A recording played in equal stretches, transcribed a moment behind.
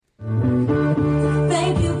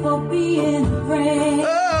being a friend.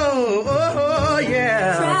 Oh,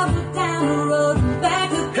 yeah. Travel down the road and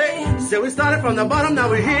back again. Hey, so we started from the bottom, now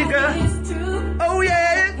we're here, girl. It's true. Oh,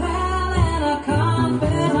 yeah. Pal and a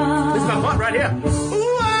confidant. This is my part right here. Ooh,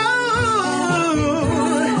 oh.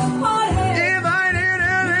 If I did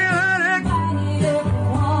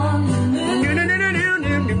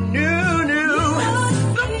Everyone knew.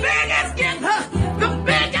 the biggest gift, the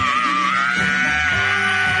biggest.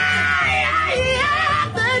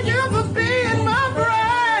 Thank you for being my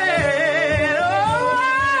friend.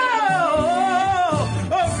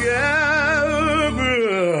 Oh, yeah.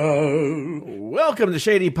 Welcome to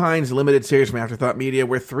Shady Pines Limited Series from Afterthought Media,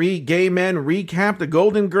 where three gay men recap the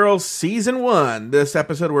Golden Girls Season 1. This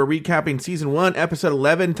episode, we're recapping Season 1, Episode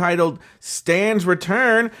 11, titled Stan's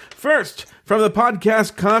Return. First, from the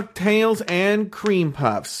podcast Cocktails and Cream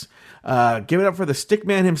Puffs. Give it up for the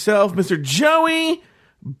stickman himself, Mr. Joey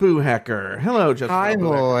Boohecker. Hello, Joseph. Hi,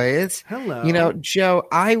 boys. Hello. You know, Joe,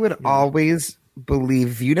 I would always believe,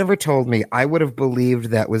 if you never told me, I would have believed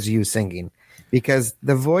that was you singing. Because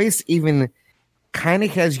the voice even kind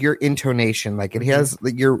of has your intonation. Like it has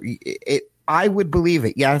I would believe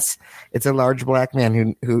it. Yes, it's a large black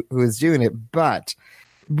man who is doing it. But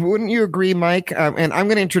wouldn't you agree, Mike? And I'm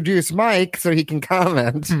going to introduce Mike so he can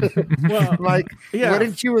comment. Well, Mike, yeah.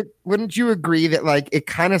 wouldn't you agree that like it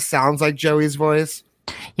kind of sounds like Joey's voice?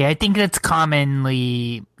 Yeah, I think that's a common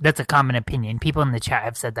opinion. People in the chat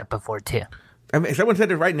have said that before too. I mean, someone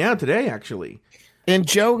said it right now today, actually. And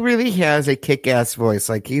Joe really has a kick-ass voice.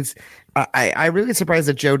 Like I'm really surprised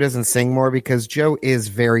that Joe doesn't sing more because Joe is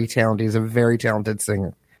very talented. He's a very talented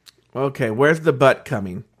singer. Okay, where's the butt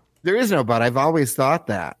coming? There is no but. I've always thought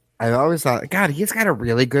that. I've always thought, God, he's got a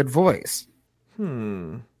really good voice.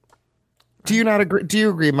 Do you not agree? Do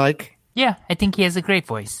you agree, Mike? Yeah, I think he has a great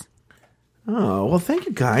voice. Oh, well, thank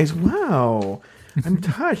you guys. Wow. I'm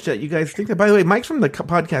touched that you guys think that. By the way, Mike's from the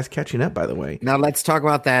podcast Catching Up, by the way. Now let's talk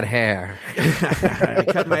about that hair.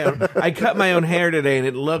 I cut my own hair today, and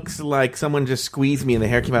it looks like someone just squeezed me and the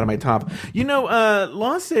hair came out of my top. You know,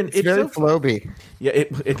 Lawson... It's very floby. Yeah,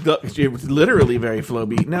 it was literally very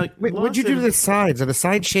floby. Now, Wait, what'd you do to the sides? Are the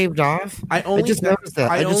sides shaved off? I just noticed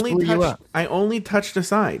that. I just blew you up. I only touched the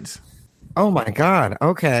sides. Oh, my God.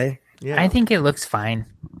 Okay. Yeah. I think it looks fine.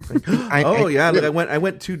 I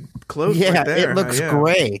went too close. Yeah, right there. it looks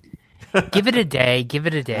great. Give it a day. Give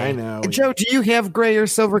it a day. I know. Joe, do you have gray or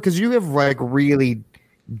silver? Because you have like really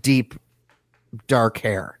deep, dark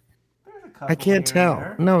hair. I can't tell.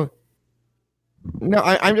 There. No,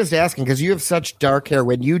 I'm just asking because you have such dark hair.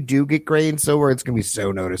 When you do get gray and silver, it's going to be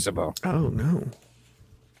so noticeable. Oh, no.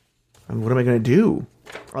 What am I going to do?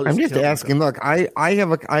 I'm just asking. Look, I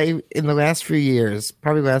in the last few years,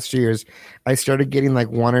 probably last 2 years, I started getting like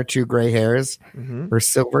one or two gray hairs or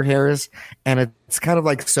silver hairs, and it's kind of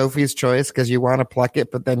like Sophie's choice because you want to pluck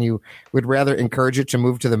it, but then you would rather encourage it to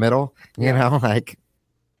move to the middle. You know, like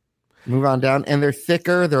move on down. And they're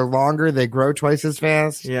thicker, they're longer, they grow twice as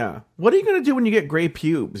fast. Yeah. What are you going to do when you get gray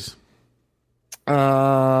pubes?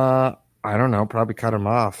 I don't know. Probably cut them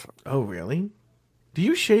off. Oh, really? Do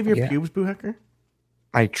you shave your pubes, Boohecker?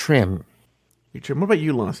 I trim. You trim. What about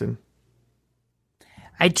you, Lawson?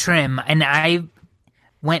 I trim, and I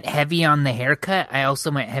went heavy on the haircut. I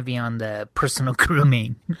also went heavy on the personal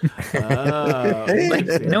grooming.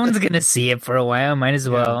 Like, no one's gonna see it for a while. Might as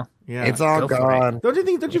well. Yeah, it's all gone. Don't you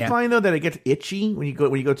think? Don't you find though that it gets itchy when you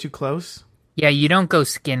go too close? Yeah, you don't go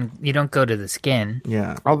skin. You don't go to the skin.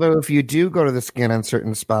 Yeah. Although if you do go to the skin on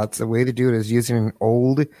certain spots, the way to do it is using an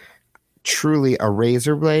old, truly a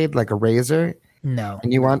razor blade, like a razor. No.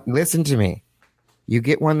 And you listen to me. You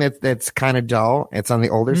get one that's kind of dull. It's on the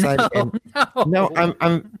older side. No,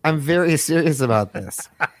 I'm very serious about this.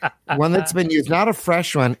 One that's been used, not a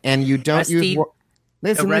fresh one, and you don't use.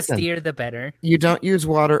 Listen, the rustier, the better. You don't use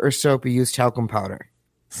water or soap. You use talcum powder.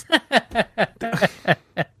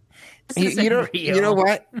 You know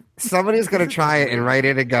what? Somebody's going to try it and write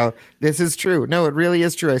in and go, this is true. No, it really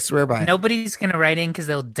is true. I swear by it. Nobody's going to write in because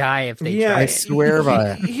they'll die if they try I swear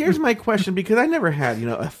by it. Here's my question, because I never had,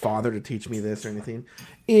 a father to teach me this or anything,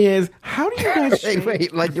 is how do you guys...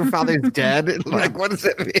 wait, like your father's dead? Like, what does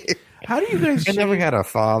it mean? How do you guys... I never had a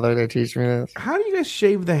father to teach me this. How do you guys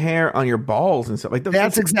shave the hair on your balls and stuff? Like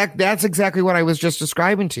That's exactly what I was just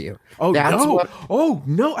describing to you. Oh, no. Oh,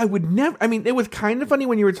 no, I would never... I mean, it was kind of funny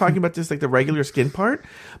when you were talking about this, like the regular skin part.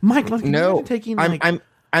 Mike, no, taking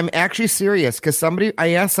I'm actually serious because I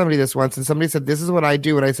asked somebody this once and somebody said, this is what I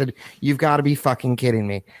do. And I said, you've got to be fucking kidding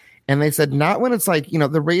me. And they said, not when it's like,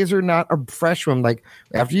 the razor, not a fresh one, like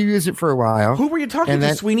after you use it for a while. Who were you talking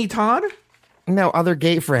to? Sweeney Todd? No, other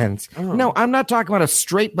gay friends. Oh. No, I'm not talking about a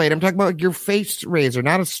straight blade. I'm talking about your face razor,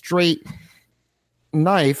 not a straight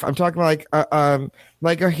knife. I'm talking like a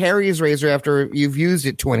Harry's razor after you've used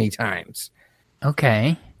it 20 times.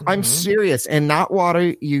 Okay. I'm serious. And not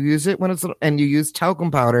water. You use it when it's, and you use talcum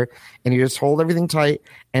powder, and you just hold everything tight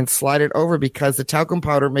and slide it over because the talcum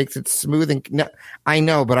powder makes it smooth. And no, I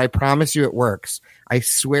know, but I promise you it works. I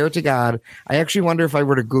swear to God. I actually wonder if I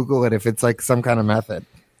were to Google it, if it's like some kind of method.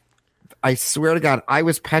 I swear to God, I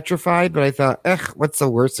was petrified, but I thought, what's the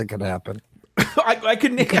worst that could happen? I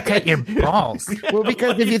couldn't You could cut your balls. Well,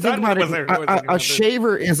 because if you think about it, a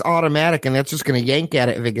shaver is automatic, and that's just going to yank at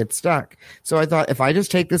it if it gets stuck. So I thought, if I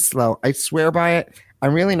just take this slow, I swear by it.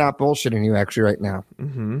 I'm really not bullshitting you actually right now.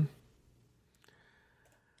 Mm-hmm.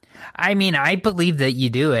 I mean, I believe that you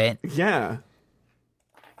do it. Yeah.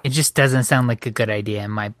 It just doesn't sound like a good idea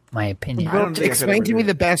in my opinion. I don't think I could Explain ever to do me it.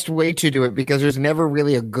 the best way to do it, because there's never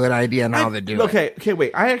really a good idea on how to do it. Okay,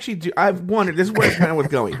 wait. I actually do. I've wondered. This is where I kind of was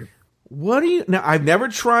going. What do you now? I've never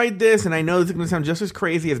tried this, and I know this is going to sound just as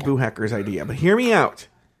crazy as Boo Hacker's idea, but hear me out.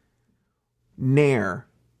 Nair.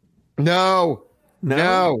 No.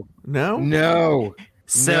 No.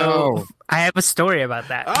 So No. I have a story about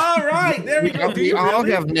that. All right, there we go. Do We you all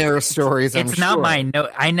really? have narrow stories. It's not mine. No,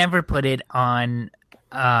 I never put it on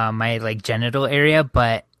my like genital area,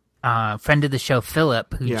 but friend of the show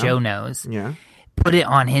Philip, who Yeah. Joe knows, Yeah. put it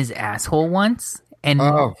on his asshole once, and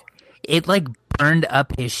Oh, it like burned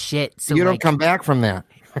up his shit. So you don't like, come back from that.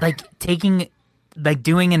 like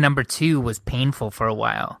doing a number 2 was painful for a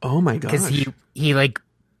while Oh my gosh. because he like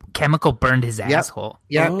chemical burned his asshole.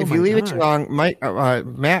 Yeah, Oh if my you leave it too gosh.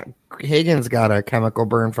 long, Matt Hagen's got a chemical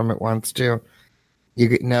burn from it once too. You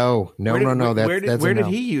get, no. Where did That's where a did no.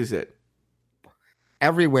 he use it?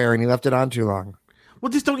 Everywhere, and he left it on too long. Well,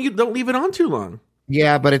 just don't leave it on too long.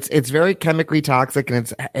 Yeah, but it's very chemically toxic,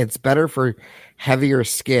 and it's better for heavier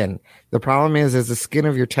skin. The problem is the skin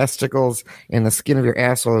of your testicles and the skin of your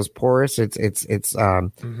asshole is porous. It's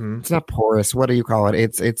not porous. What do you call it?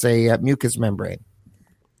 It's a mucous membrane.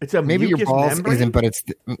 It's a Maybe your mucus balls membrane? isn't, but it's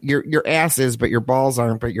your ass is, but your balls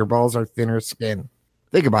aren't. But your balls are thinner skin.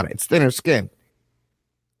 Think about it. It's thinner skin.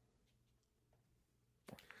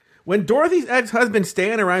 When Dorothy's ex-husband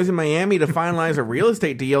Stan arrives in Miami to finalize a real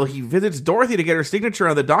estate deal, he visits Dorothy to get her signature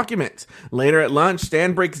on the documents. Later at lunch,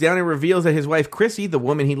 Stan breaks down and reveals that his wife Chrissy, the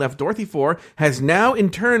woman he left Dorothy for, has now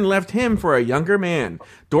in turn left him for a younger man.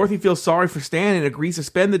 Dorothy feels sorry for Stan and agrees to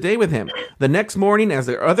spend the day with him. The next morning, as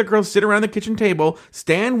the other girls sit around the kitchen table,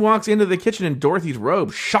 Stan walks into the kitchen in Dorothy's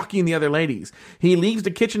robe, shocking the other ladies. He leaves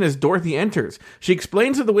the kitchen as Dorothy enters. She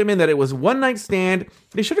explains to the women that it was one night stand.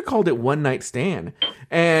 They should have called it one night stand.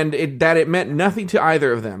 And that it meant nothing to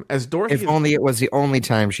either of them. As Dorothy If only it was the only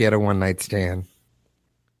time she had a one night stand.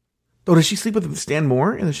 Oh, does she sleep with Stan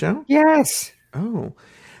Moore in the show? Yes. Oh.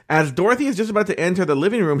 As Dorothy is just about to enter the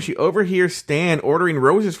living room, she overhears Stan ordering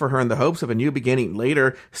roses for her in the hopes of a new beginning.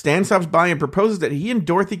 Later, Stan stops by and proposes that he and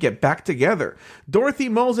Dorothy get back together. Dorothy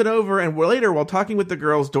mulls it over, and later, while talking with the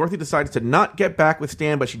girls, Dorothy decides to not get back with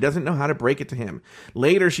Stan, but she doesn't know how to break it to him.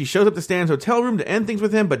 Later, she shows up to Stan's hotel room to end things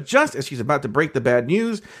with him, but just as she's about to break the bad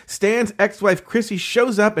news, Stan's ex-wife Chrissy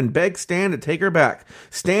shows up and begs Stan to take her back.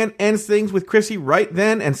 Stan ends things with Chrissy right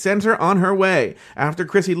then and sends her on her way. After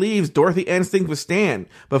Chrissy leaves, Dorothy ends things with Stan.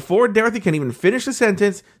 Before Dorothy can even finish the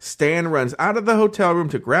sentence, Stan runs out of the hotel room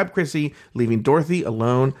to grab Chrissy, leaving Dorothy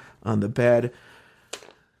alone on the bed.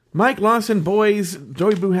 Mike Lawson, boys,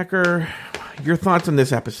 Joey Boohecker, your thoughts on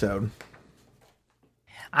this episode?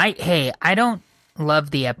 I don't love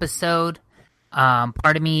the episode.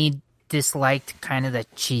 Part of me disliked kind of that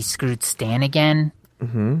she screwed Stan again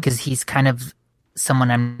because he's kind of someone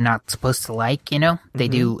I'm not supposed to like. You know, they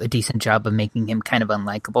do a decent job of making him kind of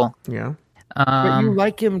unlikable. Yeah. But you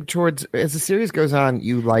like him towards, as the series goes on,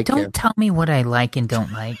 you like him. Don't tell me what I like and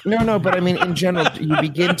don't like. No, but I mean, in general, you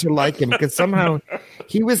begin to like him because somehow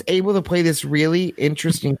he was able to play this really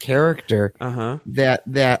interesting character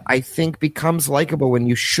that I think becomes likable when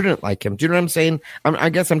you shouldn't like him. Do you know what I'm saying? I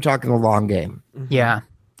guess I'm talking the long game. Yeah.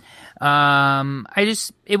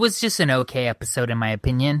 It was just an okay episode in my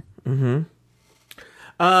opinion. What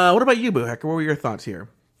about you, Boohecker? What were your thoughts here?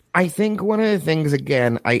 I think one of the things,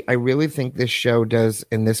 again, I really think this show does,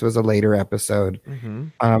 and this was a later episode,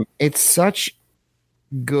 it's such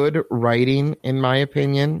good writing, in my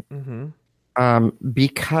opinion,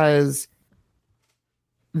 because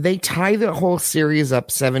they tie the whole series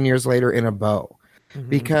up 7 years later in a bow.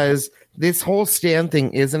 Because this whole Stan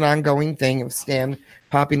thing is an ongoing thing of Stan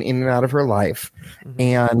popping in and out of her life.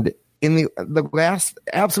 And in the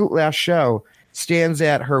absolute last show, Stan's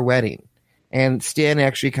at her wedding. And Stan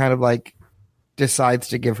actually kind of like decides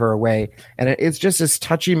to give her away. And it's just this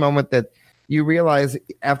touchy moment that you realize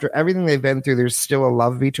after everything they've been through, there's still a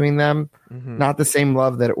love between them. Not the same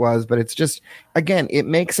love that it was, but it's just, again, it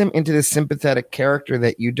makes him into this sympathetic character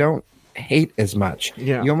that you don't hate as much.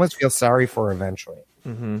 Yeah. You almost feel sorry for eventually.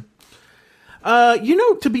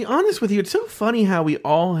 To be honest with you, it's so funny how we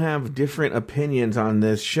all have different opinions on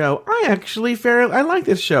this show. I like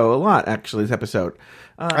this show a lot, actually, this episode.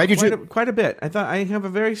 I do too. Quite a bit. I thought I have a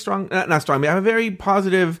very strong, not strong, I have a very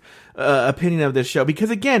positive opinion of this show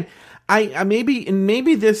because, again, I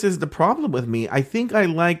maybe this is the problem with me. I think I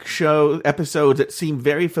like episodes that seem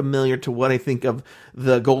very familiar to what I think of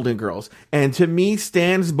the Golden Girls. And to me,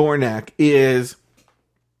 Stan Zbornak is,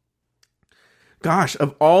 gosh,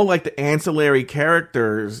 of all like the ancillary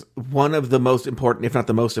characters, one of the most important, if not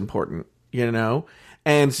the most important, you know?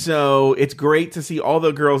 And so it's great to see all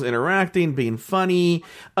the girls interacting, being funny.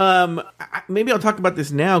 Maybe I'll talk about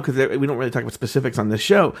this now because we don't really talk about specifics on this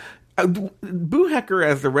show. Boo Hecker,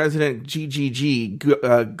 as the resident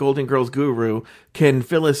GGG, Golden Girls guru, can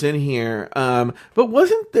fill us in here. But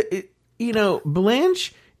wasn't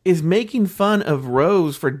Blanche is making fun of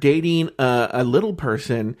Rose for dating a little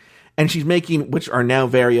person, and she's making, which are now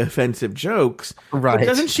very offensive jokes. Right. But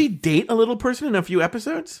doesn't she date a little person in a few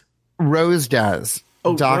episodes? Rose does.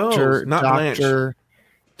 Oh, Rose, not Blanche.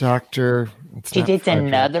 Doctor. She dates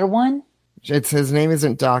another one? His name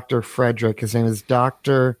isn't Dr. Frederick. His name is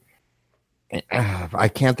Dr. I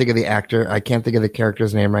can't think of the actor. I can't think of the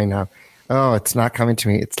character's name right now. Oh, it's not coming to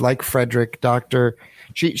me. It's like Frederick, Dr.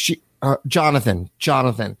 Jonathan.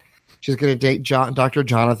 She's going to date Dr.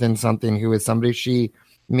 Jonathan something, who is somebody she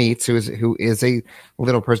meets who is a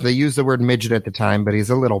little person. They use the word midget at the time, but he's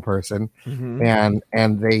a little person. And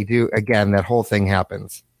they do, again, that whole thing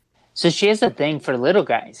happens. So she has a thing for little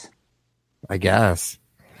guys. I guess.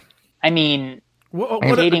 I mean,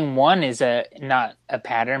 dating one is not a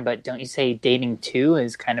pattern, but don't you say dating two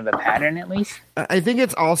is kind of a pattern at least? I think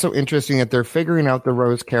it's also interesting that they're figuring out the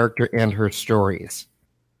Rose character and her stories.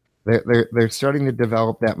 They're starting to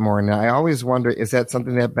develop that more. Now, I always wonder, is that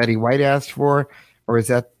something that Betty White asked for, or is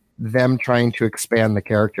that them trying to expand the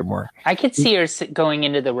character more? I could see her going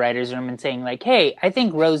into the writer's room and saying, like, hey, I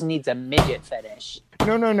think Rose needs a midget fetish.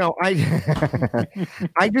 No.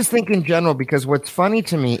 I just think in general, because what's funny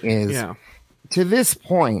to me is, to this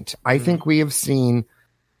point, I think we have seen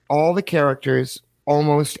all the characters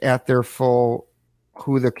almost at their full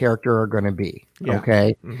who the character are going to be. Yeah.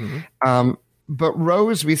 Okay. But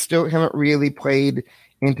Rose, we still haven't really played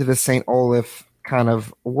into the St. Olaf kind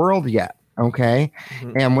of world yet. Okay.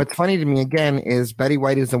 And what's funny to me again is Betty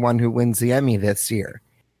White is the one who wins the Emmy this year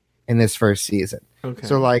in this first season. Okay.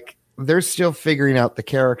 So like they're still figuring out the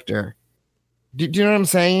character. Do you know what I'm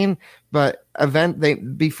saying? But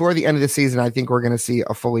before the end of the season, I think we're going to see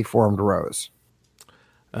a fully formed Rose.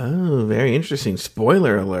 Oh, very interesting.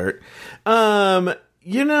 Spoiler alert. It's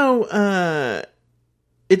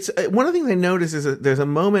one of the things I noticed is that there's a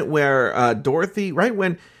moment where Dorothy, right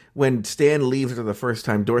when Stan leaves for the first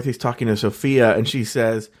time, Dorothy's talking to Sophia and she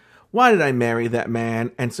says, "Why did I marry that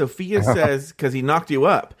man?" And Sophia says, "'Cause he knocked you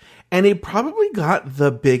up." And it probably got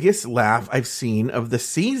the biggest laugh I've seen of the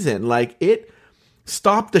season. Like, it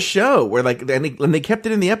stopped the show where, like, and they kept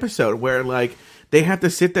it in the episode where, like, they have to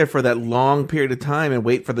sit there for that long period of time and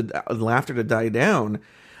wait for the laughter to die down.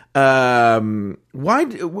 Why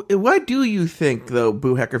do you think, though,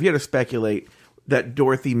 Boo Hecker, if you had to speculate, that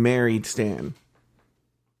Dorothy married Stan?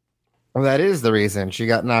 Well, that is the reason. She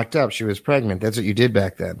got knocked up. She was pregnant. That's what you did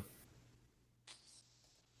back then.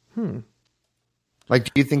 Like,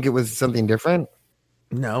 do you think it was something different?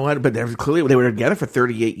 No, but clearly they were together for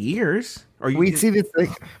 38 years. We see this,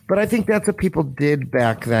 but I think that's what people did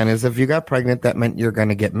back then. Is if you got pregnant, that meant you're going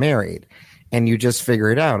to get married, and you just figure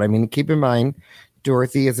it out. I mean, keep in mind,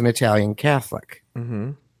 Dorothy is an Italian Catholic,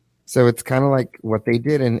 so it's kind of like what they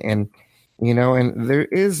did, and there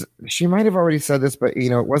is. She might have already said this, but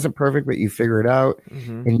it wasn't perfect, but you figure it out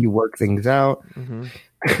and you work things out.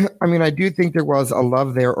 I mean, I do think there was a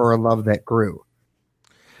love there, or a love that grew.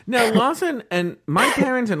 Now, Lawson and my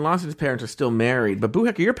parents and Lawson's parents are still married, but Boo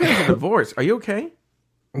Hecker, your parents are divorced. Are you okay?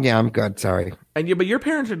 Yeah, I'm good. Sorry. But your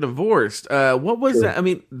parents are divorced. What was that? I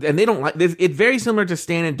mean, and they don't like. It's very similar to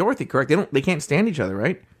Stan and Dorothy, correct? They can't stand each other,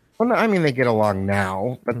 right? Well, no, I mean they get along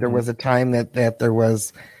now, but there was a time that there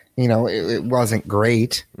was, it wasn't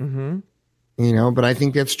great. But I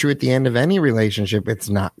think that's true at the end of any relationship. It's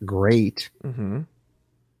not great.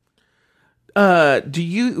 Have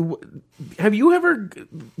you ever,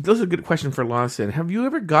 this is a good question for Lawson. Have you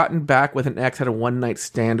ever gotten back with an ex, had a one night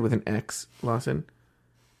stand with an ex, Lawson?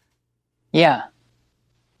 Yeah.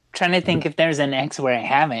 trying to think if there's an ex where I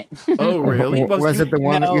haven't. Oh, really? Was it the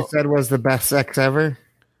one that you No. said was the best sex ever?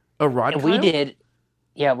 a rod? We Kyle? did.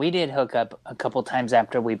 Yeah, we did hook up a couple times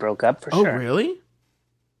after we broke up, for Oh, sure. really?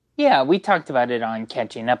 Yeah, we talked about it on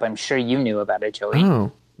Catching Up. I'm sure you knew about it, Joey.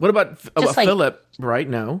 Oh. What about Just like- Philip? Right?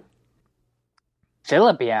 No.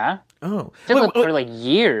 Philip, yeah. Oh. Philip Wait, for like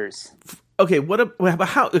years. okay. But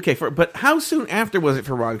how? Okay. But how soon after was it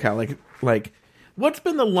for Rod Kyle? Like, what's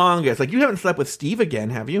been the longest? Like, you haven't slept with Steve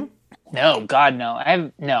again, have you? No, God, no.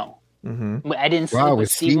 No. Mm-hmm. I didn't sleep Wow, with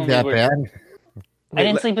was Steve Steve when that we were. bad? I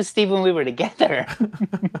didn't sleep with Steve when we were together.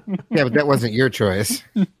 Yeah, but that wasn't your choice.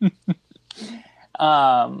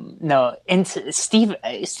 No, and Steve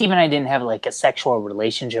and I didn't have like a sexual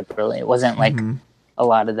relationship. Really, it wasn't like a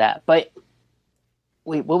lot of that. But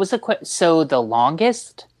wait, what was the question? So the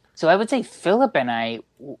longest? So I would say Philip and I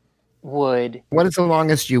would What is the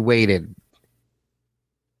longest you waited?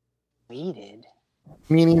 waited.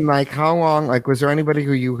 Meaning, like, how long? Like, was there anybody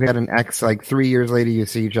who you had an ex, like, 3 years later you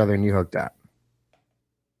see each other and you hooked up?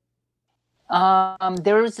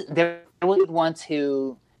 There was once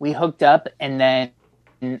who we hooked up and then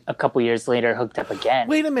a couple years later hooked up again.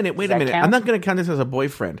 Wait a minute. Does that count? I'm not going to count this as a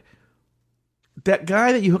boyfriend. That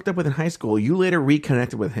guy that you hooked up with in high school, you later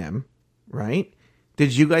reconnected with him, right?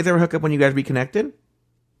 Did you guys ever hook up when you guys reconnected?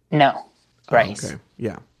 No, Bryce. Oh, okay.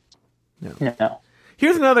 Yeah. No.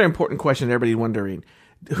 Here's another important question everybody's wondering.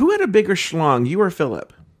 Who had a bigger schlong, you or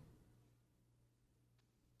Philip?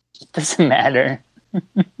 Doesn't matter.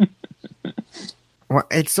 Well,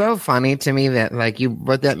 it's so funny to me that, like,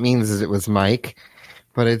 what that means is it was Mike,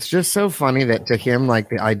 but it's just so funny that to him, like,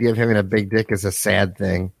 the idea of having a big dick is a sad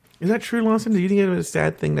thing. Is that true, Lawson? Do you think it was a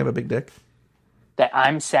sad thing to have a big dick? That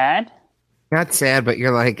I'm sad? Not sad, but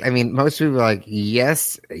you're like, I mean, most people are like,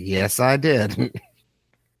 yes, I did.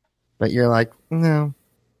 But you're like, no.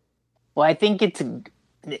 Well, I think it's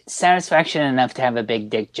satisfaction enough to have a big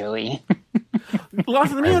dick, Joey.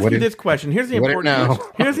 Lawson, let me ask you this question. Here's the wouldn't important know.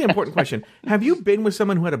 question. Here's the important question. Have you been with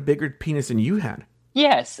someone who had a bigger penis than you had?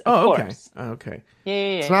 Yes, of Oh, okay. course. Oh, okay. Yeah.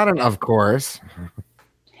 It's not an of course.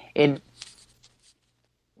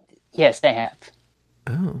 Yes, I have.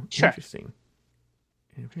 Oh, Sure. interesting.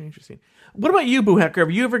 Yeah, very interesting. What about you, Boo Hacker?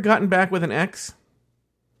 Have you ever gotten back with an ex?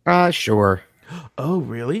 Sure. Oh,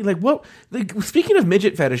 really? Like, what? Like, speaking of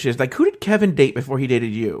midget fetishes, like, who did Kevin date before he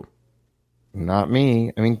dated you? Not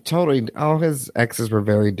me. I mean, totally. All his exes were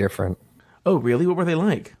very different. Oh, really? What were they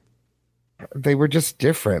like? They were just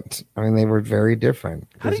different. I mean, they were very different.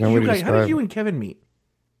 How There's did no way you to guys? How did describe you it. and Kevin meet?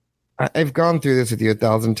 I've gone through this with you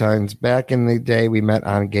 1,000 times. Back in the day, we met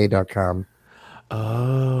on gay.com.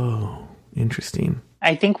 Oh, interesting.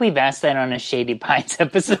 I think we've asked that on a Shady Pines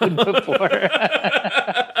episode before.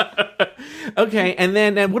 Okay, and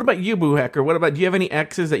then what about you, Boo Hacker? What about? Do you have any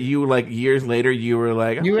exes that you like years later? You were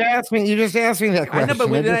like, oh, You just asked me that I question. know,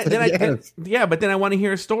 but just said yes. yeah, but then I want to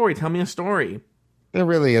hear a story. Tell me a story. There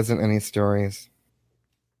really isn't any stories.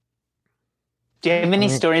 Do you have any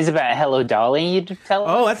stories about Hello Dolly you'd tell us?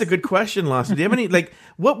 Oh, that's a good question, Lawson. Do you have any like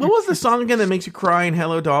what was the song again that makes you cry in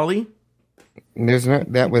Hello Dolly? There's no.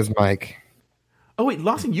 That was Mike. Oh wait,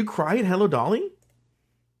 Lawson, you cry in Hello Dolly?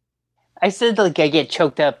 I said like I get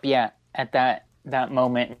choked up, yeah, at that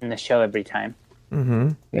moment in the show every time. Mm-hmm.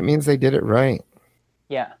 It means they did it right.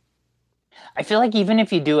 Yeah. I feel like even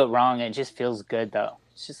if you do it wrong, it just feels good though.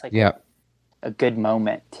 It's just like Yeah, a good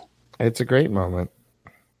moment. it's a great moment.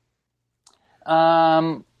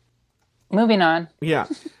 Moving on. Yeah.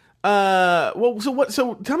 Well,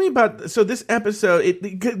 so tell me about this episode.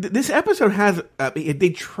 This episode has they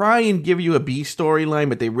try and give you a B storyline,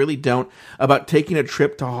 but they really don't, about taking a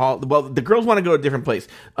trip to Well, the girls want to go to a different place.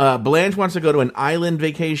 Blanche wants to go to an island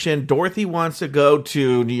vacation. Dorothy wants to go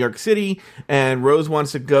to New York City, and Rose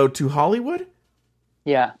wants to go to Hollywood.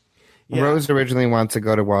 Yeah. Yeah. Rose originally wants to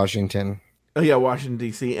go to Washington Oh yeah, Washington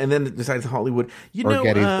D.C., and then decides Hollywood. or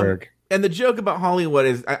Gettysburg. And the joke about Hollywood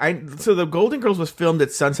is, so the Golden Girls was filmed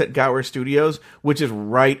at Sunset Gower Studios, which is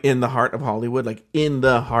right in the heart of Hollywood, like in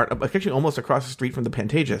the heart of, like actually almost across the street from the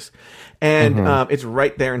Pantages, and it's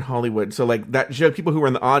right there in Hollywood. So like that joke, people who were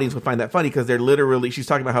in the audience would find that funny because they're literally, she's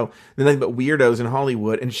talking about how they're nothing but weirdos in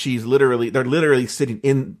Hollywood, and they're literally sitting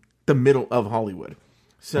in the middle of Hollywood.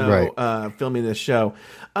 So, Right. Filming this show,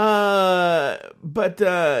 but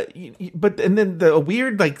and then the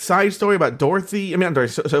weird like side story about Dorothy. I mean, I'm sorry,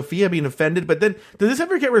 Sophia being offended. But then, does this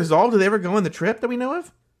ever get resolved? Do they ever go on the trip that we know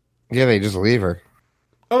of? Yeah, they just leave her.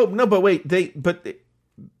 Oh no, but wait,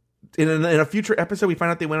 in a future episode we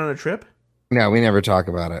find out they went on a trip. No, we never talk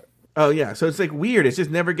about it. Oh yeah, so it's like weird. It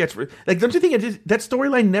just never gets like. Don't you think that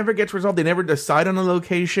storyline never gets resolved? They never decide on a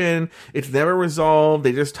location. It's never resolved.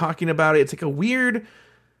 They're just talking about it. It's like a weird.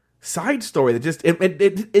 side story that just it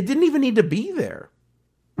didn't even need to be there.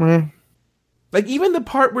 Like even the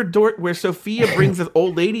part where Sophia brings the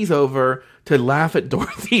old ladies over to laugh at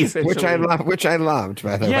Dorothy, which I loved,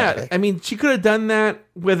 by the way. Yeah, I mean, she could have done that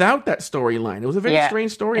without that storyline. It was a very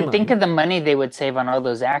strange storyline. And think of the money they would save on all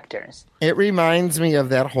those actors. It reminds me of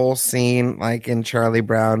that whole scene, like in Charlie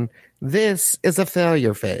Brown. This is a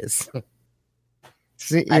failure phase.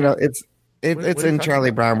 See, it's in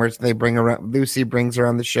Charlie Brown where they bring around Lucy brings her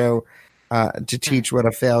on the show to teach what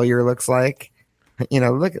a failure looks like.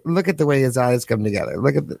 Look at the way his eyes come together.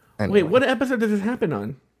 Anyway. Wait, what episode does this happen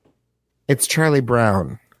on? It's Charlie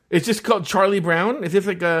Brown. It's just called Charlie Brown? Is this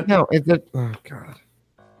like a... No, oh, God.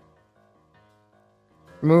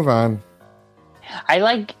 Move on.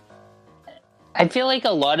 I feel like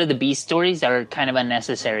a lot of the B stories are kind of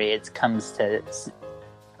unnecessary. It comes to...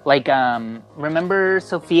 Like, remember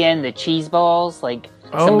Sophia and the cheese balls? Like,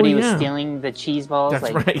 somebody was stealing the cheese balls?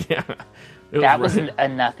 That's right, yeah. That was a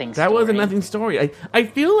nothing story. That was a nothing story. I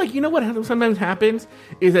feel like, what sometimes happens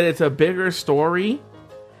is that it's a bigger story,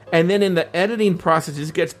 and then in the editing process, it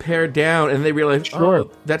just gets pared down, and they realize,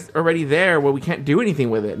 oh, that's already there. Well, we can't do anything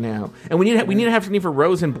with it now, and we need to have something for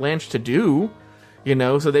Rose and Blanche to do.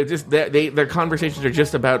 So their conversations are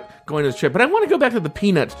just about going to the trip. But I want to go back to the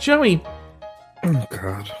Peanuts, Joey. Oh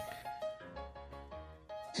God.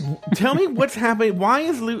 Tell me what's happening.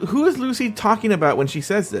 Who is Lucy talking about when she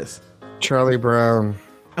says this? Charlie Brown.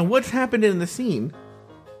 And what's happened in the scene?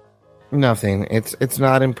 Nothing. It's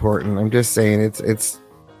not important. I'm just saying it's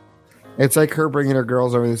like her bringing her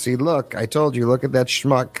girls over to see. Look, I told you. Look at that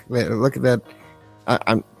schmuck. Look at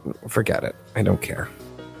that. Forget it. I don't care.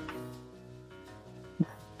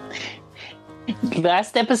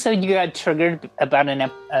 Last episode, you got triggered about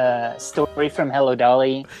a story from Hello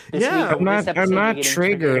Dolly. I'm not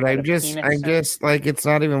triggered. I'm just like, it's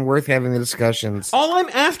not even worth having the discussions. All I'm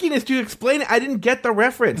asking is to explain it. I didn't get the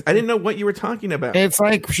reference. I didn't know what you were talking about. It's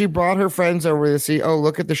like she brought her friends over to see, oh,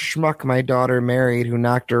 look at the schmuck my daughter married who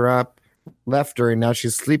knocked her up, left her, and now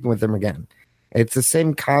she's sleeping with him again. It's the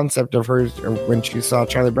same concept of hers when she saw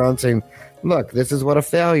Charlie Brown saying, look, this is what a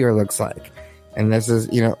failure looks like. And this is,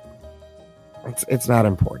 it's not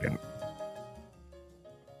important.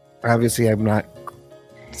 Obviously, I'm not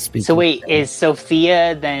speaking. So wait, is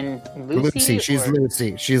Sophia then Lucy? Lucy, she's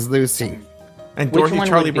Lucy. She's Lucy. And Dorothy, Which one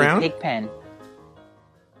Charlie would be Brown? Pigpen?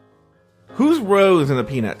 Who's Rose in the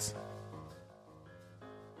Peanuts?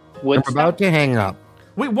 I'm about to hang up.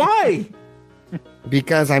 Wait, why?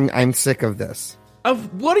 Because I'm sick of this.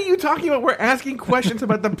 Of what are you talking about? We're asking questions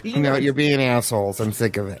about the Peanuts. No, you're being assholes. I'm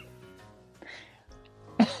sick of it.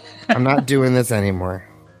 I'm not doing this anymore.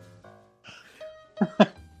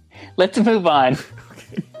 Let's move on.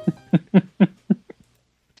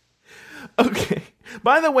 Okay.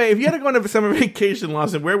 By the way, if you had to go on a summer vacation,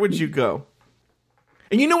 Lawson, where would you go?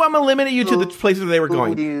 And I'm going to limit you to the places they were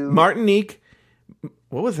going. Martinique.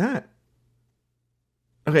 What was that?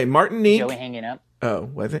 Okay, Martinique. Joey hanging up. Oh,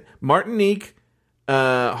 was it? Martinique,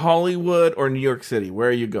 Hollywood, or New York City? Where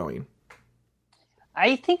are you going?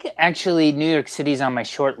 I think actually New York City's on my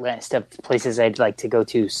short list of places I'd like to go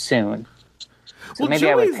to soon. So maybe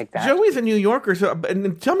I would pick that. Joey's a New Yorker, so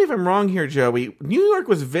and tell me if I'm wrong here, Joey. New York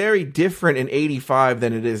was very different in '85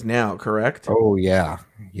 than it is now, correct? Oh yeah.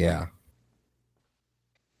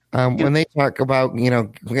 When they talk about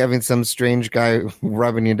having some strange guy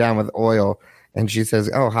rubbing you down with oil, and she says,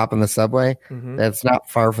 "Oh, hop on the subway," That's not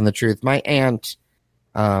far from the truth. My aunt.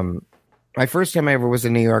 My first time I ever was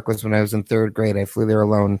in New York was when I was in third grade. I flew there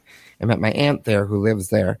alone and met my aunt there who lives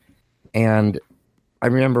there. And I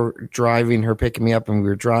remember her picking me up, and we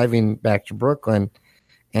were driving back to Brooklyn,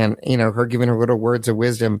 and, her giving her little words of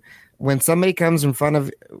wisdom. When somebody comes in front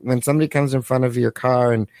of your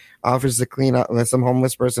car and offers to clean up, when some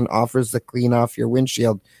homeless person offers to clean off your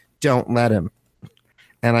windshield, don't let him.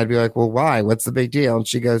 And I'd be like, well, why? What's the big deal? And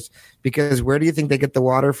she goes, because where do you think they get the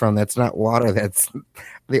water from? That's not water. That's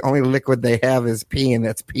the only liquid they have is pee, and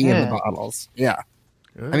that's pee in the bottles. Yeah.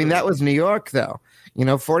 I mean, that was New York, though.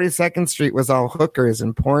 42nd Street was all hookers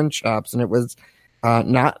and porn shops, and it was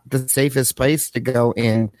not the safest place to go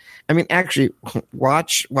in. I mean, actually,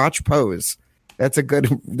 watch Pose. That's a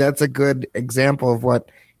good example of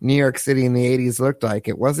what New York City in the 80s looked like.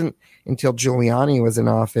 It wasn't until Giuliani was in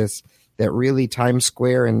office that really Times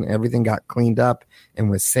Square and everything got cleaned up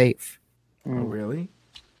and was safe. Oh, really?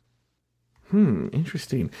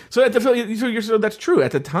 Interesting. So that's true.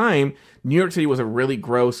 At the time, New York City was a really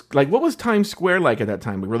gross. Like, what was Times Square like at that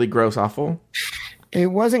time? Really gross, awful. It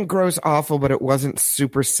wasn't gross awful, but it wasn't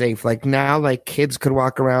super safe. Like now, like kids could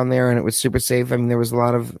walk around there and it was super safe. I mean, there was a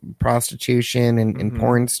lot of prostitution and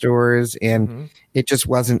porn stores, and it just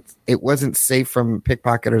wasn't safe from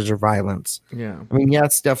pickpocketers or violence. Yeah. I mean, yeah,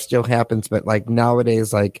 stuff still happens, but like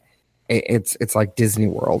nowadays, like it's like Disney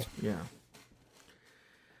World. Yeah.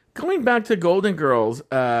 Going back to Golden Girls,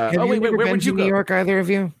 Have you where been would you to go? New York, either of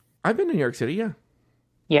you? I've been to New York City, yeah.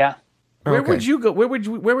 Yeah. Where Okay. would you go? Where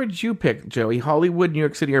would you pick, Joey? Hollywood, New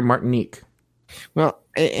York City, or Martinique? Well,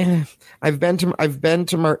 I've been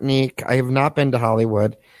to Martinique. I have not been to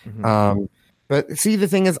Hollywood. But see, the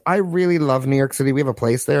thing is, I really love New York City. We have a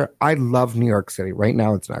place there. I love New York City. Right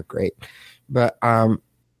now, it's not great, but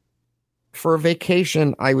for a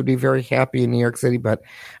vacation, I would be very happy in New York City. But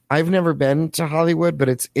I've never been to Hollywood. But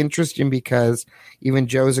it's interesting because even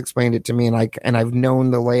Joe's explained it to me, and I've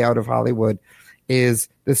known the layout of Hollywood. Is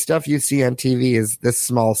the stuff you see on TV is this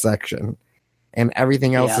small section, and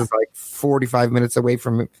everything else is like 45 minutes away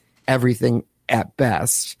from everything at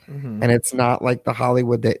best. And it's not like the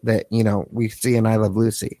Hollywood that we see in I Love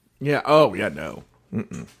Lucy. Yeah. Oh, yeah. No.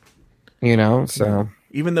 So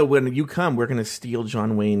Even though when you come, we're going to steal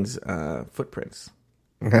John Wayne's footprints.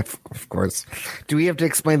 of course. Do we have to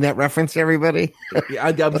explain that reference to everybody? Yeah,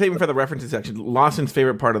 I'm saving for the references section. Lawson's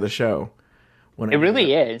favorite part of the show. It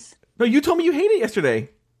really is. No, you told me you hate it yesterday.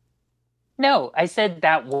 No, I said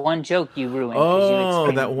that one joke you ruined. 'cause you Oh,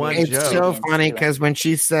 explained that one the It's joke. so ingredients funny to it. because when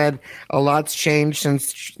she said a lot's changed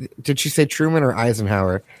since, did she say Truman or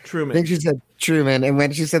Eisenhower? I Truman. think she said Truman. And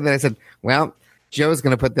when she said that, I said, well, Joe's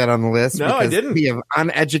going to put that on the list. No, I because didn't. We have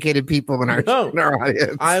uneducated people in our, No. in our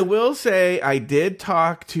audience. I will say I did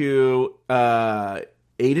talk to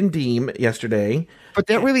Aiden Deem yesterday. But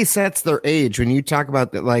that really sets their age when you talk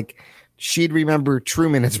about that. Like, she'd remember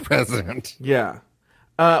Truman as president. Yeah.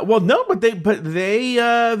 Well, no, but they,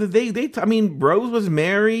 I mean, Rose was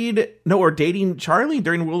married, or dating Charlie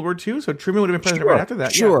during World War II, so Truman would have been president right after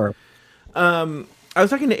that. Sure. Yeah. I was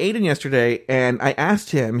talking to Aiden yesterday, and I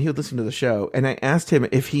asked him, he would listen to the show, and I asked him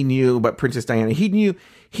if he knew about Princess Diana. He knew,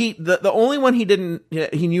 the only one he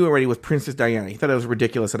knew already was Princess Diana. He thought it was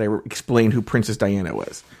ridiculous that I explained who Princess Diana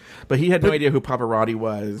was. But he had no idea who Pavarotti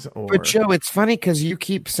was. But Joe, it's funny because you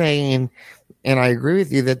keep saying, and I agree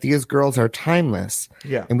with you, that these girls are timeless.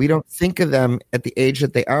 Yeah. And we don't think of them at the age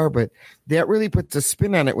that they are, but that really puts a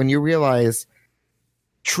spin on it when you realize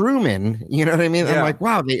Truman, you know what I mean? Yeah. I'm like,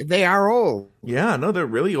 wow, they are old. Yeah, no, they're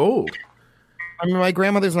really old. I mean, my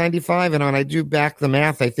grandmother's 95, and when I do back the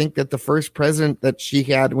math, I think that the first president that she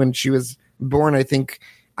had when she was born, I think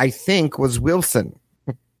was Wilson.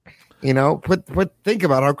 Think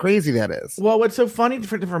about how crazy that is. Well, what's so funny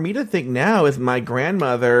for me to think now is my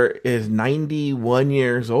grandmother is 91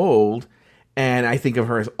 years old, and I think of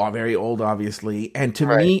her as very old, obviously. And to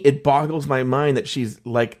me, it boggles my mind that she's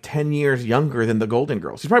like 10 years younger than the Golden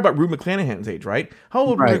Girls. She's probably about Rue McClanahan's age, right? How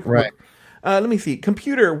old? Right. Let me see.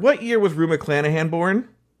 Computer, what year was Rue McClanahan born?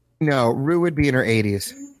 No, Rue would be in her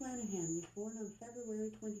 80s. McClanahan was born on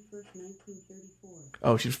February 21st, 1934.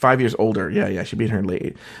 Oh, she's 5 years older. Yeah, she'd be in her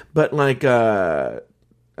late. But like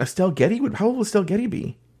Estelle Getty how old would Estelle Getty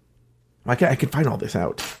be? I can find all this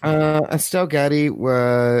out. Estelle Getty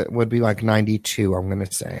would be like 92, I'm going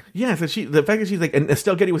to say. Yeah, so the fact that she's like, and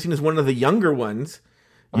Estelle Getty was seen as one of the younger ones,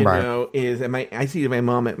 Right. I see that my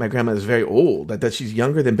mom, my grandma is very old. That she's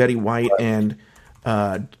younger than Betty White and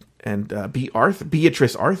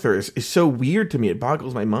Beatrice Arthur is so weird to me. It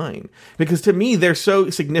boggles my mind because to me they're so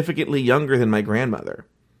significantly younger than my grandmother.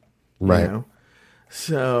 Right. You know?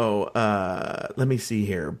 So let me see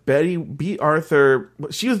here. B. Arthur,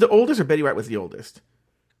 she was the oldest, or Betty White was the oldest?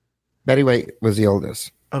 Betty White was the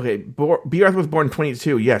oldest. Okay, B. Arthur was born in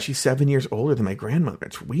 22. Yeah, she's 7 years older than my grandmother.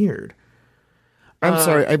 It's weird. I'm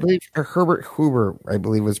sorry. I believe Herbert Hoover,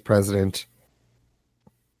 was president.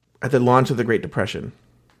 At the launch of the Great Depression.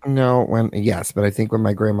 No, but I think when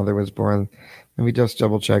my grandmother was born, let me just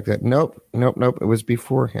double check that. Nope. It was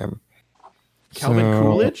before him. Calvin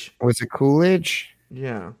Coolidge? Was it Coolidge?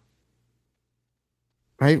 Yeah.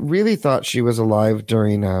 I really thought she was alive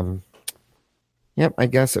during. Yep, I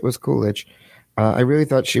guess it was Coolidge. I really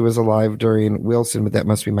thought she was alive during Wilson, but that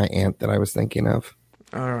must be my aunt that I was thinking of.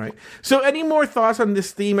 All right. So, any more thoughts on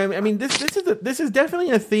this theme? I mean, this is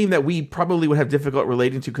definitely a theme that we probably would have difficult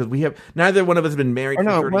relating to because we have neither one of us have been married. Oh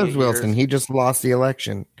no, for it was 38 Wilson. years. He just lost the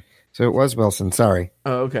election, so it was Wilson. Sorry.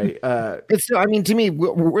 Oh, okay. It's still, I mean, to me,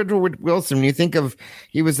 Woodrow Wilson. When you think of,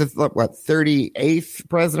 he was the 38th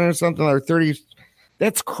president or something, or 30.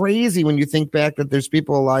 That's crazy when you think back that there's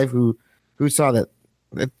people alive who saw that.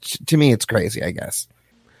 To me, it's crazy, I guess.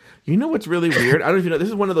 You know what's really weird? I don't know if you know. This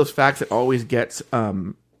is one of those facts that always gets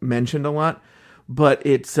mentioned a lot. but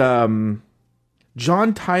it's John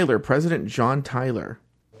Tyler, President John Tyler,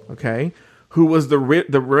 okay, who was the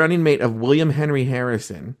running mate of William Henry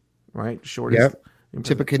Harrison, right? Shortest. Yep.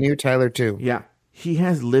 Tippecanoe Tyler too. Yeah. He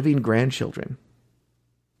has living grandchildren.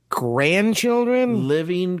 Grandchildren?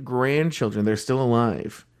 Living grandchildren. They're still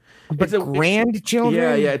alive. But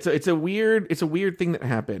grandchildren? Yeah. It's a weird thing that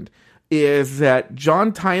happened. Is that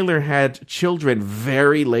John Tyler had children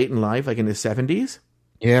very late in life, like in his 70s.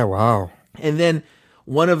 Yeah, wow. And then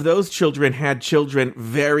one of those children had children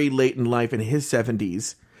very late in life in his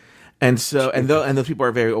 70s. And so, and those people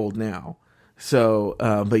are very old now. So,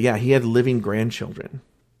 but yeah, he had living grandchildren.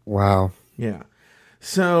 Wow. Yeah.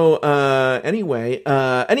 So, anyway,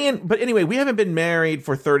 we haven't been married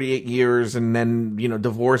for 38 years and then,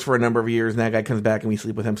 divorced for a number of years, and that guy comes back and we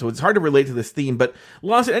sleep with him. So it's hard to relate to this theme. But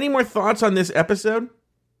Lawson, any more thoughts on this episode?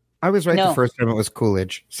 I was right the first time it was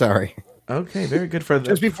Coolidge. Sorry. Okay, very good for that.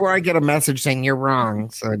 Just before I get a message saying you're wrong.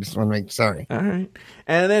 So I just want to make sorry. All right.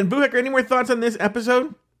 And then, Boohacker, any more thoughts on this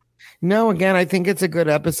episode? No, again, I think it's a good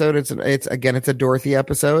episode. It's a Dorothy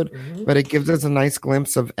episode, but it gives us a nice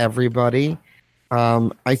glimpse of everybody.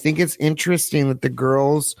 I think it's interesting that the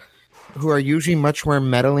girls who are usually much more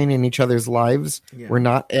meddling in each other's lives were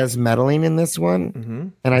not as meddling in this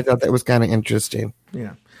one. And I thought that was kind of interesting.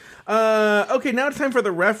 Yeah. Okay, now it's time for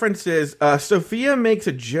the references. Sophia makes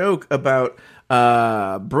a joke about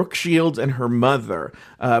Brooke Shields and her mother.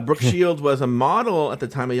 Brooke Shields was a model at the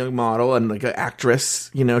time, a young model and like an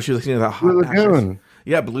actress. She was a hot Blue Lagoon. Actress.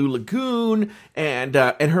 Yeah, Blue Lagoon, and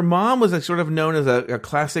her mom was sort of known as a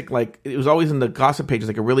classic, like it was always in the gossip pages,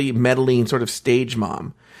 like a really meddling sort of stage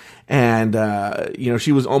mom, and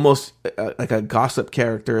she was almost like a gossip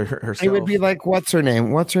character herself. It would be like what's her name?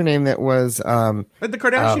 What's her name? That was like the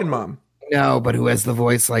Kardashian mom. No, but who has the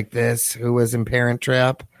voice like this? Who was in Parent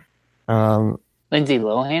Trap? Lindsay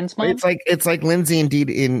Lohan's mom. It's like Lindsay and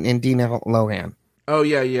Dina Lohan. Oh,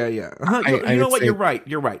 yeah. Uh-huh. You know what? You're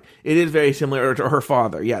right. It is very similar to her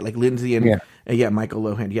father. Yeah, like Lindsay and Michael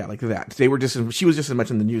Lohan. Yeah, like that. She was just as much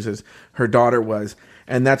in the news as her daughter was.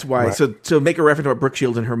 And that's why. Right. So make a reference to Brooke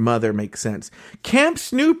Shields and her mother makes sense. Camp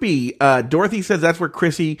Snoopy. Dorothy says that's where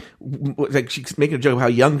Chrissy, like she's making a joke of how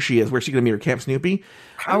young she is. Where's she going to meet her Camp Snoopy?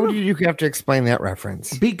 How do you have to explain that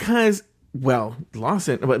reference? Because, well,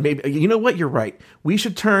 Lawson, but maybe, you know what? You're right. We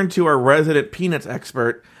should turn to our resident Peanuts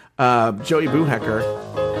expert, Joey Boohacker.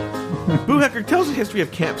 Boohacker, tells the history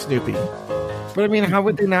of Camp Snoopy. But I mean, how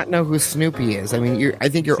would they not know who Snoopy is? I mean, I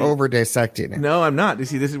think you're over dissecting it. No, I'm not. You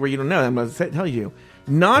see, this is where you don't know. I'm going to tell you.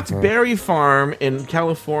 Knott's Berry Farm in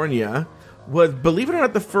California was, believe it or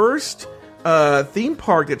not, the first theme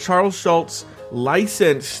park that Charles Schultz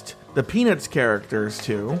licensed the Peanuts characters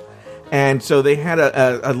to. And so they had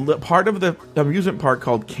a part of the amusement park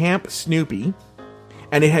called Camp Snoopy.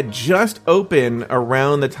 And it had just opened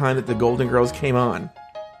around the time that the Golden Girls came on.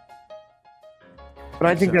 But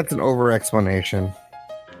I think that's an over-explanation.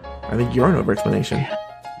 I think you're an over-explanation.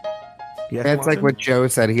 Yes, that's like what Joe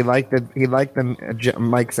said. Mike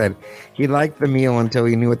said he liked the meal until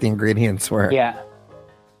he knew what the ingredients were. Yeah.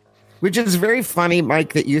 Which is very funny,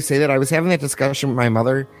 Mike, that you say that. I was having that discussion with my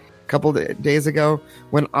mother a couple days ago.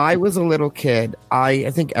 When I was a little kid,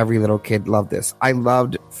 I think every little kid loved this. I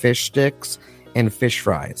loved fish sticks and fish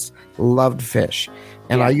fries. Loved fish.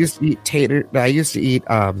 And I used to eat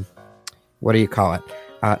what do you call it?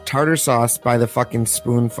 Tartar sauce by the fucking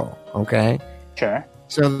spoonful. Okay? Sure.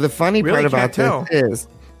 So the funny part about this is,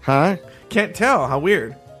 Can't tell. How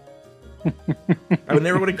weird. I would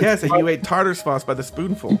never would have guessed that you ate tartar sauce by the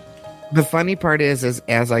spoonful. The funny part is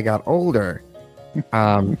as I got older,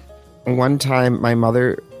 one time my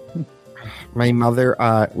mother,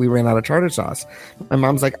 we ran out of tartar sauce. My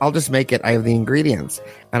mom's like, I'll just make it. I have the ingredients.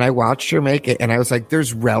 And I watched her make it. And I was like,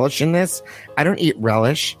 there's relish in this. I don't eat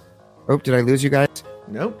relish. Oh, did I lose you guys?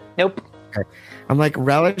 Nope. Okay. I'm like,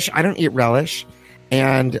 relish? I don't eat relish.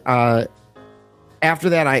 And after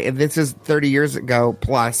that, this is 30 years ago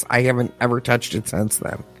plus, I haven't ever touched it since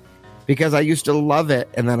then. Because I used to love it.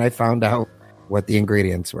 And then I found out what the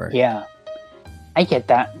ingredients were. Yeah. I get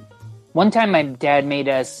that. One time my dad made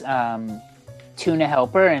us tuna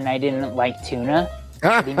helper, and I didn't like tuna.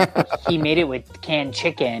 He made it with canned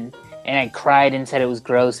chicken, and I cried and said it was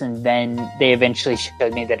gross, and then they eventually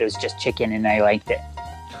showed me that it was just chicken, and I liked it.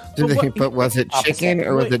 But was it chicken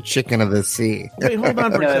or was it chicken of the sea? Wait, hold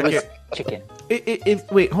on for a second. It was chicken.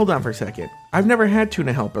 Wait, hold on for a second. I've never had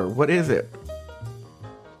tuna helper. What is it?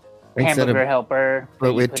 Hamburger helper.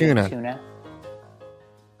 But with tuna.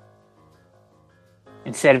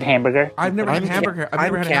 Instead of hamburger? I've never had hamburger.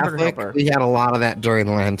 I've never had Catholic. hamburger helper. We had a lot of that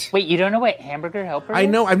during Lent. Wait, you don't know what hamburger helper is? I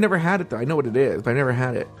know. I've never had it, though. I know what it is, but I never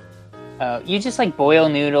had it. You just like boil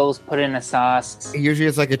noodles, put in a sauce. Usually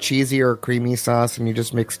it's like a cheesy or a creamy sauce, and you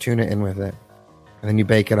just mix tuna in with it, and then you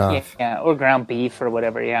bake it off. Yeah, or ground beef or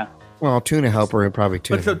whatever. Yeah, Well, tuna helper would probably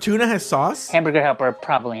tuna. But so tuna has sauce? hamburger helper,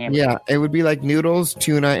 probably hamburger. Yeah, it would be like noodles,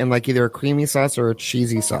 tuna, and like either a creamy sauce or a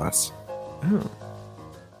cheesy sauce. Oh.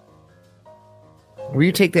 Will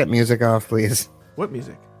you take that music off, please? What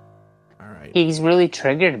music? All right. He's really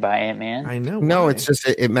triggered by it, man. I know. No, why. it's just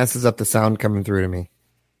it messes up the sound coming through to me.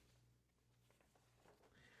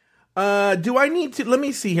 Do I need to? Let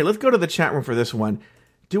me see here. Let's go to the chat room for this one.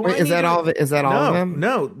 Do Wait, I is need that to- all? Is that all of them?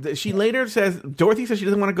 No. She later says Dorothy says she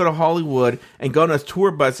doesn't want to go to Hollywood and go on a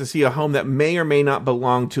tour bus to see a home that may or may not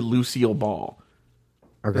belong to Lucille Ball.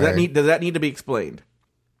 Okay. Does that need to be explained?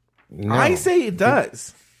 No. I say it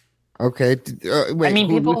does. Okay. Wait, I mean,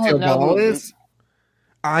 who people Lucille don't know Ball who- is?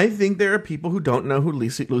 I think there are people who don't know who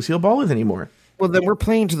Lucille Ball is anymore. Well, then we're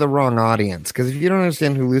playing to the wrong audience. Because if you don't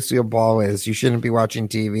understand who Lucille Ball is, you shouldn't be watching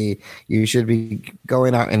TV. You should be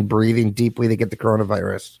going out and breathing deeply to get the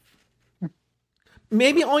coronavirus.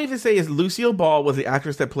 Maybe all you have to say is Lucille Ball was the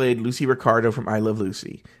actress that played Lucy Ricardo from I Love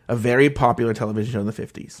Lucy, a very popular television show in the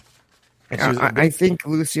 50s. And she was I think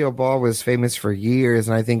Lucille Ball was famous for years,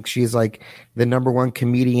 and I think she's like the number one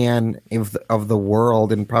comedian of the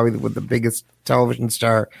world, and probably the biggest television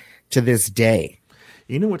star to this day.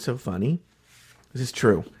 You know what's so funny? This is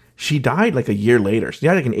true. She died like a year later. She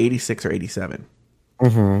died like in 86 or 87.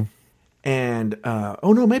 Mm-hmm. And,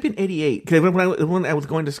 oh no, maybe in 88. Because when I was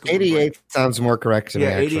going to school. 88 sounds more correct to me,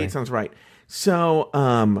 Yeah, actually. 88 sounds right. So,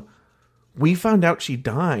 we found out she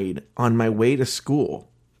died on my way to school,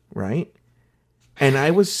 right? And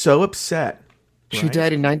I was so upset. She right?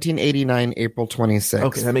 died in 1989, April 26th.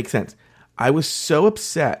 Okay, that makes sense. I was so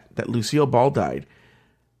upset that Lucille Ball died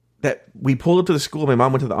that we pulled up to the school. My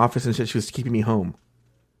mom went to the office and said she was keeping me home.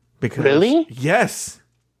 Because, Really? Yes.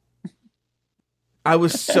 I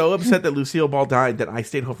was so upset that Lucille Ball died that I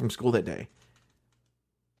stayed home from school that day.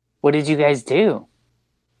 What did you guys do?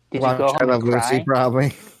 Did Watch you go home I Love and cry? Lucy,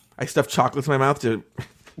 probably. I stuffed chocolates in my mouth to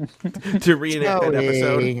reenact that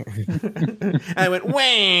episode. I went,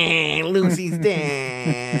 wah, Lucy's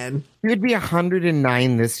dead. He would be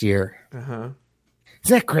 109 this year. Uh-huh. Is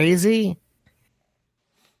that crazy?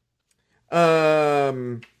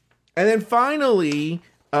 And then finally,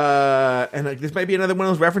 and like, this might be another one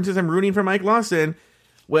of those references I'm rooting for Mike Lawson.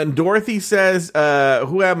 When Dorothy says,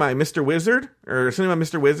 who am I, Mr. Wizard? Or something about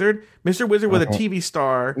Mr. Wizard? Mr. Wizard was a TV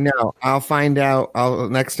star. No, I'll find out.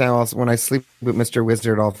 Next time, when I sleep with Mr.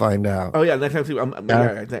 Wizard, I'll find out. Oh, yeah, next time,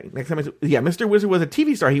 next time, Mr. Wizard was a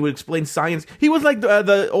TV star. He would explain science. He was like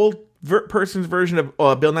the old person's version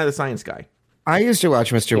of Bill Nye the Science Guy. I used to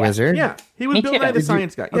watch Mr. Wizard. Yeah, he was Me Bill too. Nye the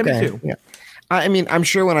Science Guy. Yeah, me too. Yeah. I mean, I'm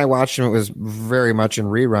sure when I watched him, it was very much in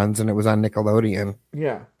reruns, and it was on Nickelodeon.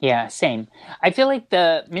 Yeah. Yeah, same. I feel like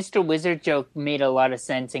the Mr. Wizard joke made a lot of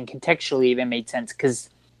sense and contextually even made sense because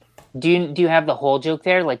do you have the whole joke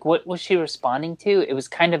there? Like, what was she responding to? It was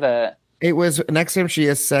kind of a... It was next time she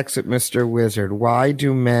has sex with Mr. Wizard. Why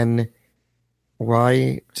do...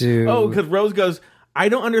 Oh, because Rose goes, I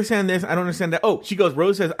don't understand this. I don't understand that. Oh, she goes,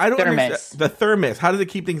 Rose says, I don't Thermos. understand the thermos. How does it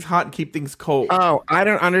keep things hot and keep things cold? Oh, I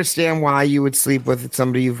don't understand why you would sleep with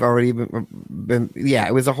somebody you've already been. Yeah,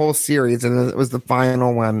 it was a whole series, and it was the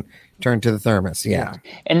final one turned to the thermos. Yeah.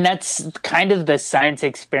 And that's kind of the science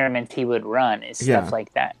experiment he would run is Yeah. stuff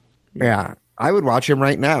like that. Yeah. I would watch him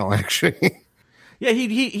right now, actually. Yeah,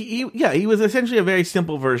 he was essentially a very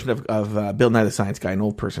simple version of Bill Nye the Science Guy, an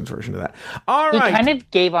old person's version of that. All He right. kind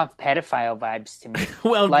of gave off pedophile vibes to me.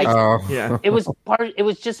 Well, like yeah. it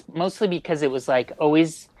was just mostly because it was like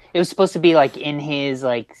always it was supposed to be like in his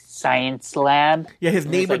like science lab. Yeah, his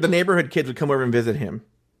And it was neighbor, like- the neighborhood kids would come over and visit him.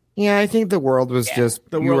 Yeah, I think the world was just,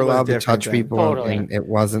 The you were world was allowed to different touch then. people, Totally. and it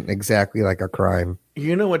wasn't exactly like a crime.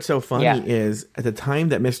 You know what's so funny Yeah. is at the time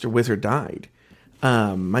that Mr. Wizard died,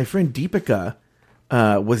 my friend Deepika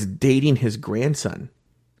was dating his grandson,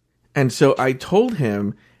 and so I told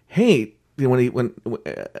him, "Hey, when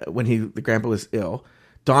the grandpa was ill,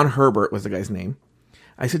 Don Herbert was the guy's name.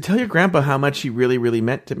 I said, tell your grandpa how much he really, really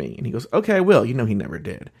meant to me." And he goes, "Okay, I will." You know, he never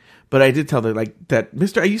did, but I did tell her like that.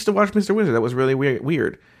 I used to watch Mr. Wizard. That was really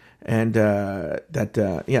weird, and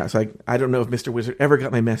yeah. So I don't know if Mr. Wizard ever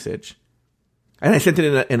got my message, and I sent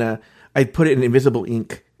it I put it in invisible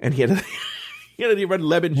ink, and he had a. He run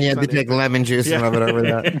lemon juice. He had on to take it. lemon juice and rub it over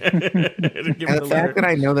that. Give him And the fact that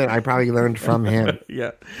I know that I probably learned from him.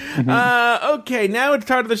 Yeah. Okay, now it's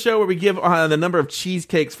part of the show where we give the number of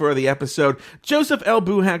cheesecakes for the episode. Joseph L.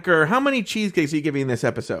 Buhacker, how many cheesecakes are you giving this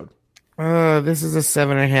episode? This is a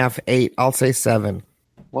 7.5, 8. I'll say 7.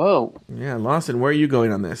 Whoa. Yeah, Lawson, where are you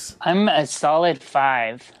going on this? I'm a solid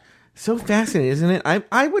 5. So fascinating, isn't it?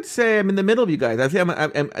 I would say I'm in the middle of you guys. I think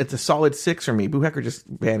it's a solid 6 for me. Boo Hacker just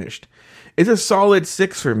vanished. It's a solid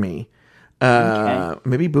 6 for me.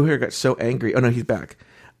 Maybe Boo Hacker got so angry. Oh no, he's back.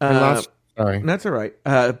 Sorry. That's all right.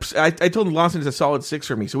 I told him Lawson is a solid 6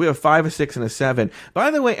 for me. So we have 5, a 6, and a 7. By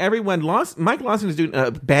the way, everyone, Mike Lawson is doing a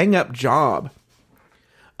bang up job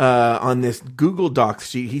on this Google Docs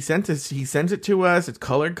sheet. He sends it to us. It's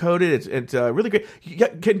color coded. It's really great.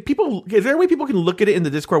 Is there a way people can look at it in the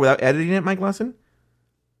Discord without editing it, Mike Lawson?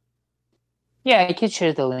 Yeah, I could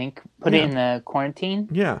share the link. Put it in the quarantine.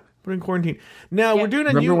 Yeah, put it in quarantine. Now we're doing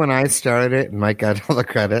Remember when I started it and Mike got all the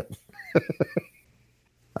credit?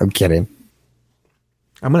 I'm kidding.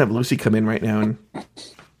 I'm gonna have Lucy come in right now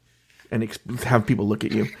and have people look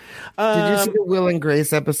at you. Did you see the Will and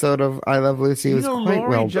Grace episode of I Love Lucy? It was quite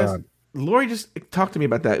well done. Lori just talked to me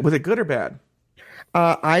about that. Was it good or bad?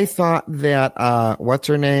 I thought that what's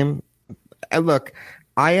her name? Look,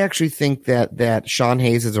 I actually think that Sean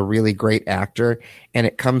Hayes is a really great actor, and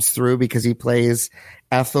it comes through because he plays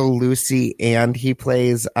Ethel, Lucy, and he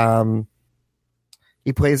plays Ethel,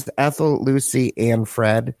 Lucy, and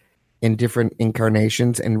Fred in different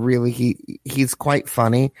incarnations, and really he's quite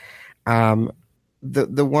funny.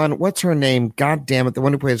 The one, what's her name? God damn it, the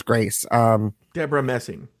one who plays Grace. Deborah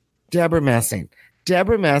Messing. Deborah Messing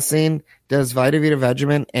does Vita Vita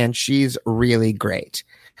Vegemin, and she's really great.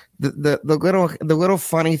 The little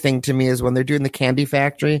funny thing to me is when they're doing the Candy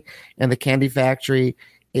Factory, and the Candy Factory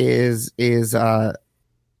is I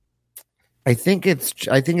think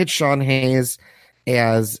it's Sean Hayes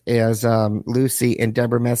as Lucy and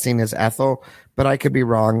Deborah Messing as Ethel, but I could be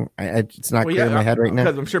wrong. It's not clear in my head right now.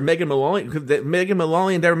 Because I'm sure Megan Mullally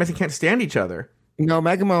and Deborah Messing can't stand each other. No,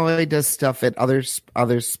 Megan Mullally does stuff at other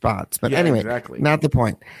spots, but anyway, exactly. Not the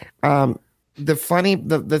point.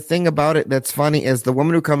 The thing about it that's funny is the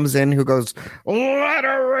woman who comes in who goes, "Let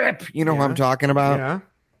her rip," you know who I'm talking about? Yeah.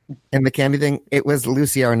 And the candy thing, it was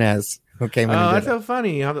Lucy Arnaz who came in. Oh, that's so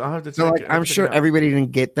funny. I'll have to so I'm sure everybody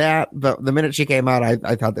didn't get that, but the minute she came out,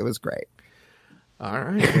 I thought that was great. All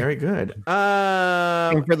right, very good.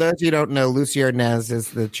 And for those of you who don't know, Lucy Arnaz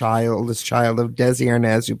is the childless child of Desi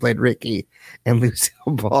Arnaz, who played Ricky, and Lucille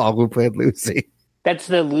Ball, who played Lucy. That's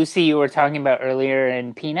the Lucy you were talking about earlier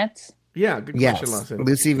in Peanuts? Yeah, good question, Lawson.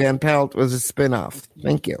 Lucy Van Pelt was a spinoff.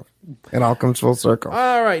 Thank you. It all comes full circle.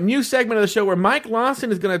 All right, new segment of the show where Mike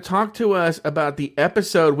Lawson is going to talk to us about the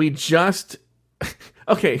episode we just...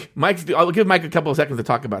 Okay, I'll give Mike a couple of seconds to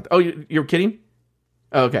talk about that. Oh, you're kidding?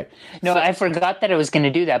 Oh, okay. No, I forgot that I was going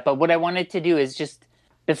to do that, but what I wanted to do is just,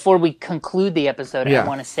 before we conclude the episode, I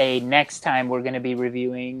want to say next time we're going to be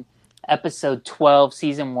reviewing episode 12,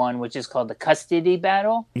 season 1, which is called The Custody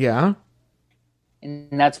Battle. Yeah. And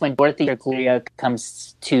that's when Dorothy or Gloria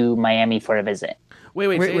comes to Miami for a visit.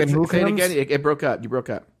 Wait, say it again. It broke up. You broke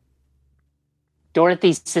up.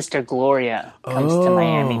 Dorothy's sister Gloria comes to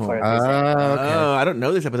Miami for a visit. Okay. Oh, I don't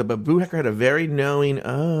know this episode, but Boo Hacker had a very knowing.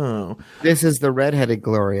 This is the redheaded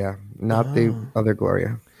Gloria, not the other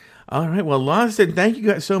Gloria. All right. Well, Lawson, thank you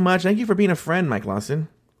guys so much. Thank you for being a friend, Mike Lawson.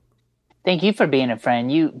 Thank you for being a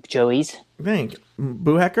friend, you Joeys. Thank you.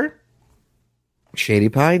 Boo Hacker? Shady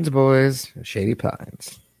Pines, boys. Shady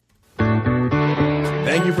Pines.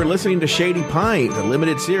 Thank you for listening to Shady Pines, a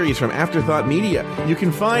limited series from Afterthought Media. You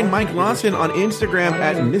can find Mike Lawson on Instagram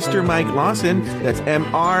at Mr. Mike Lawson. That's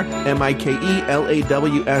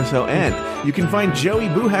MrMikeLawson. You can find Joey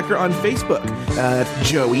Boo Hacker on Facebook. That's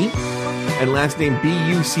Joey, and last name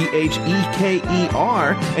Bucheker.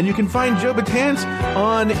 And you can find Joe Betance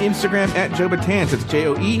on Instagram at Joe Betance. It's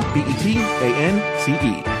JoeBetance.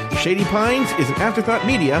 Shady Pines is an Afterthought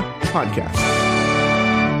Media podcast.